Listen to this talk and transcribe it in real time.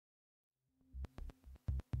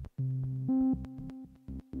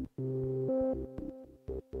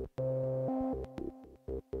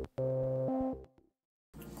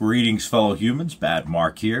Greetings, fellow humans. Bad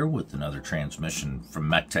Mark here with another transmission from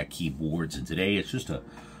Metre keyboards, and today it's just a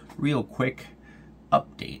real quick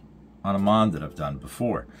update on a mod that I've done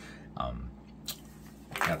before.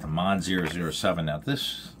 Got the MOD007. Now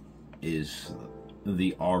this is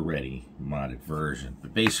the already modded version,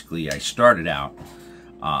 but basically I started out,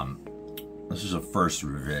 this is a first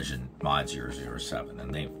revision MOD007,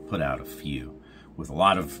 and they've put out a few with a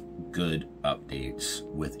lot of good updates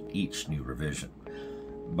with each new revision.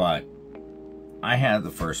 But I had the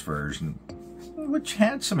first version, which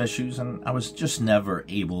had some issues, and I was just never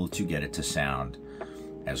able to get it to sound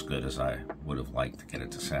as good as I would have liked to get it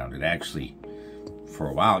to sound. It actually, for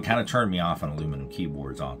a while, it kind of turned me off on aluminum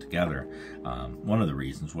keyboards altogether. One of the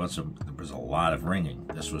reasons was there was a lot of ringing.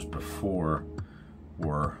 This was before,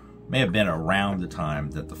 or may have been around the time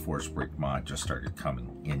that the Force Break mod just started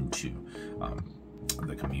coming into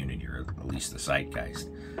the community, or at least the zeitgeist.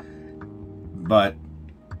 But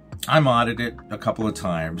I modded it a couple of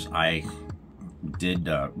times. I did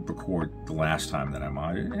record the last time that I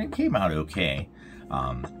modded it, and it came out okay.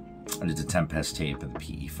 I did the Tempest tape and the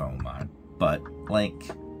PE foam mod, but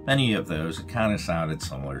like many of those, it kind of sounded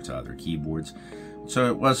similar to other keyboards. So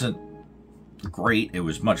it wasn't great. It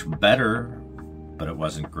was much better, but it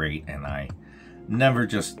wasn't great, and I've never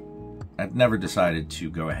decided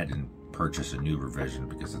to go ahead and purchase a new revision,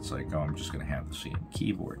 because it's like, oh, I'm just going to have the same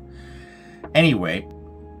keyboard. Anyway,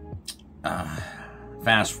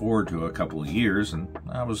 fast forward to a couple of years, and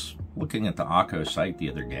I was looking at the Akko site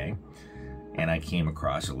the other day, and I came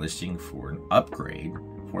across a listing for an upgrade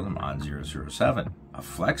for the MOD007, a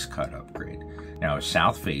Flexcut upgrade. Now, it was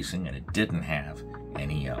south-facing, and it didn't have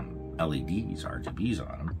any LEDs, RGBs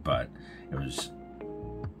on them, but it was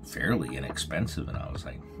fairly inexpensive, and I was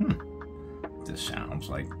like, this sounds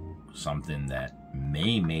like something that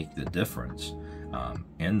may make the difference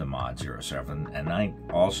in the MOD007. And I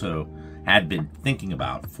also had been thinking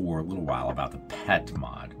about for a little while about the PET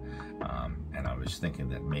mod, and I was thinking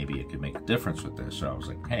that maybe it could make a difference with this. So I was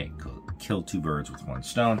like, hey, kill two birds with one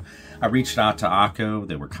stone. I reached out to Akko.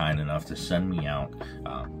 They were kind enough to send me out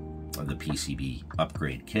the PCB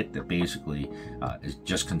upgrade kit that basically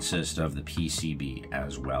just consists of the PCB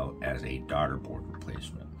as well as a daughter board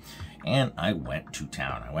replacement. And I went to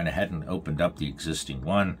town. I went ahead and opened up the existing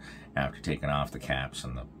one after taking off the caps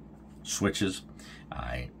and the switches.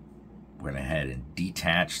 I went ahead and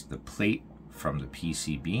detached the plate from the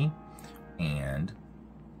PCB and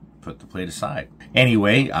put the plate aside.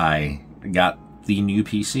 Anyway, I got the new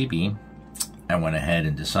PCB. I went ahead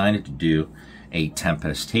and decided to do a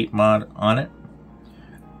Tempest tape mod on it.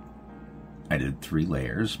 I did 3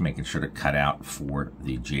 layers, making sure to cut out for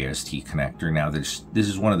the JST connector. Now this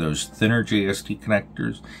is one of those thinner JST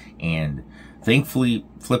connectors, and thankfully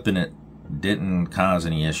flipping it didn't cause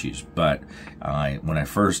any issues. But when I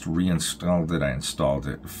first reinstalled it, I installed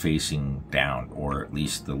it facing down, or at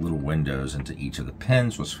least the little windows into each of the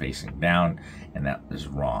pins was facing down, and that is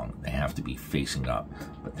wrong. They have to be facing up.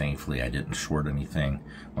 But thankfully I didn't short anything.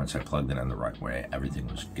 Once I plugged it in the right way, everything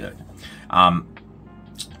was good.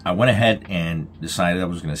 I went ahead and decided I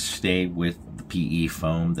was going to stay with the PE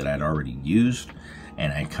foam that I'd already used,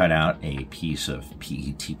 and I cut out a piece of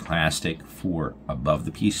PET plastic for above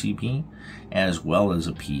the PCB, as well as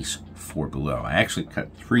a piece for below. I actually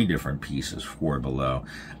cut 3 different pieces for below.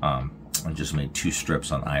 I just made 2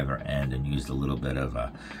 strips on either end and used a little bit of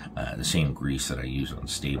the same grease that I use on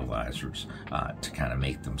stabilizers to kind of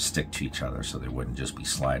make them stick to each other so they wouldn't just be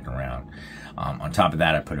sliding around. On top of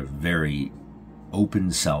that, I put a very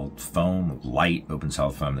open-celled foam, light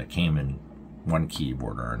open-celled foam that came in one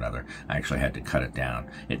keyboard or another. I actually had to cut it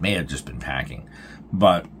down. It may have just been packing.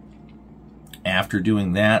 But after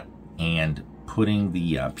doing that and putting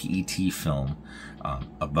the PET film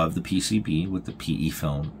above the PCB with the PE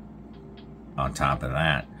film on top of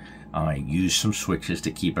that, I used some switches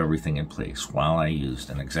to keep everything in place while I used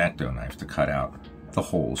an X-Acto knife to cut out the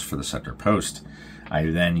holes for the center post. I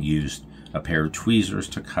then used a pair of tweezers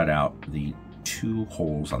to cut out the 2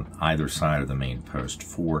 holes on either side of the main post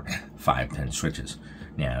for 5-pin switches.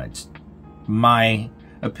 Now, it's my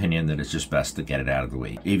opinion that it's just best to get it out of the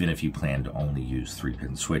way, even if you plan to only use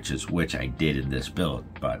 3-pin switches, which I did in this build.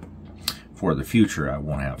 But for the future, I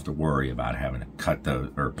won't have to worry about having to cut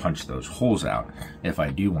those or punch those holes out if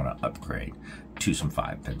I do want to upgrade to some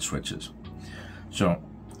 5-pin switches. So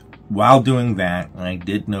while doing that, I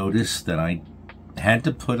did notice that I had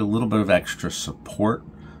to put a little bit of extra support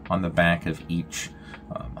on the back of each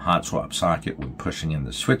hot swap socket when pushing in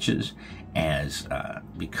the switches, as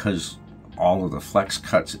because all of the flex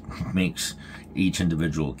cuts. It makes each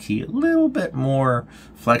individual key a little bit more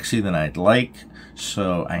flexy than I'd like,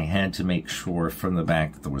 so I had to make sure from the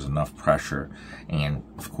back that there was enough pressure, and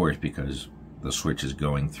of course, because the switch is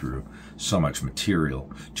going through so much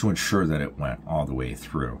material, to ensure that it went all the way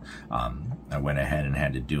through. I went ahead and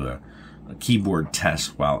had to do a keyboard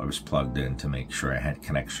test while it was plugged in to make sure I had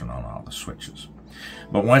connection on all the switches.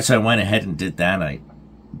 But once I went ahead and did that, I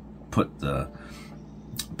put the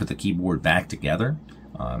keyboard back together,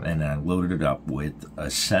 and I loaded it up with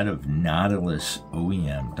a set of Nautilus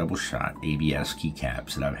OEM double shot ABS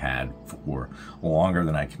keycaps that I've had for longer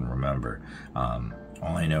than I can remember.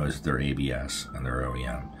 All I know is they're ABS and they're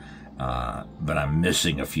OEM. But I'm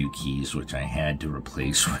missing a few keys which I had to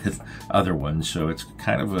replace with other ones, so it's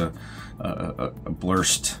kind of a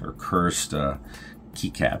blurst or cursed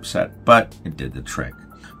keycap set, but it did the trick.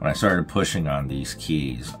 When I started pushing on these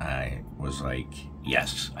keys, I was like,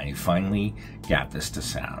 yes, I finally got this to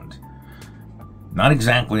sound. Not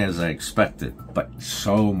exactly as I expected, but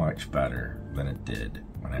so much better than it did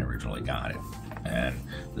when I originally got it. And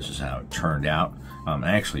this is how it turned out.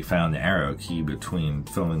 I actually found the arrow key between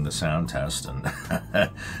filming the sound test and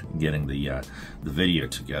getting the video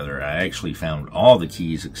together. I actually found all the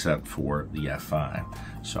keys except for the F5.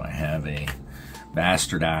 So I have a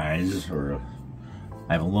bastardized, or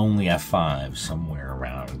I have a lonely F5 somewhere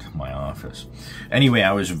around my office. Anyway,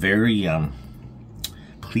 I was very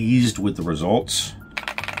pleased with the results,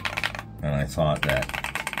 and I thought that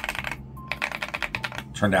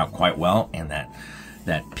turned out quite well, and that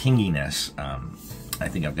pinginess I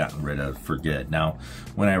think I've gotten rid of for good. Now,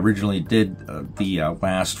 when I originally did the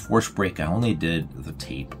last force break, I only did the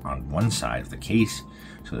tape on one side of the case.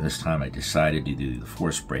 So this time I decided to do the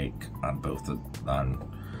force break on both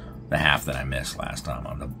on the half that I missed last time,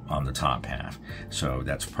 on the top half. So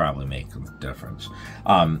that's probably making the difference.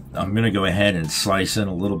 I'm going to go ahead and slice in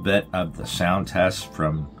a little bit of the sound test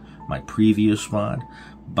from my previous mod,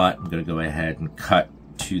 but I'm going to go ahead and cut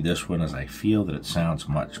to this one as I feel that it sounds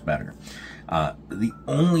much better. The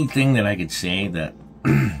only thing that I could say that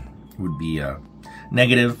would be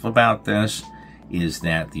negative about this is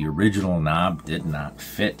that the original knob did not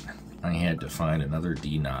fit. I had to find another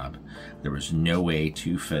D knob. There was no way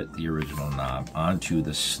to fit the original knob onto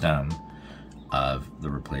the stem of the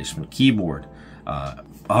replacement keyboard.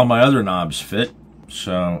 All my other knobs fit,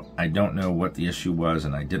 so I don't know what the issue was,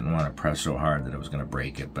 and I didn't want to press so hard that I was going to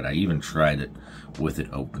break it, but I even tried it with it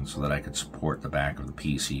open so that I could support the back of the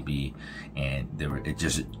PCB, and it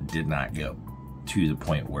just did not go to the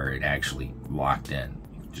point where it actually locked in.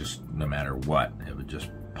 Just no matter what, it would just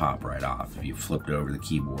pop right off. If you flipped over the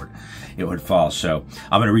keyboard, it would fall. So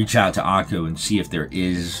I'm going to reach out to Akko and see if there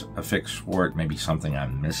is a fix for it, maybe something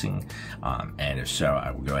I'm missing, and if so,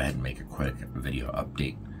 I will go ahead and make a quick video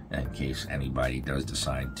update in case anybody does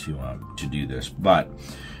decide to do this. But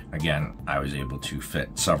again, I was able to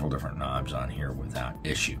fit several different knobs on here without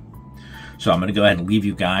issue. So I'm going to go ahead and leave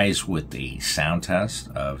you guys with a sound test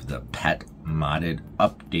of the PET modded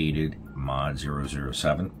updated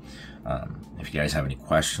MOD007. If you guys have any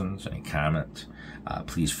questions, any comments,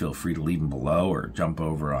 please feel free to leave them below, or jump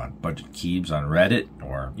over on Budget Keebs on Reddit,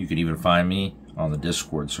 or you can even find me on the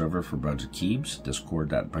Discord server for Budget Keebs,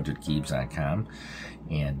 discord.budgetkeebs.com,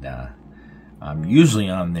 and I'm usually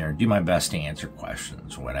on there. Do my best to answer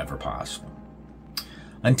questions whenever possible.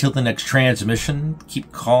 Until the next transmission,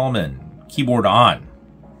 keep calm and keyboard on.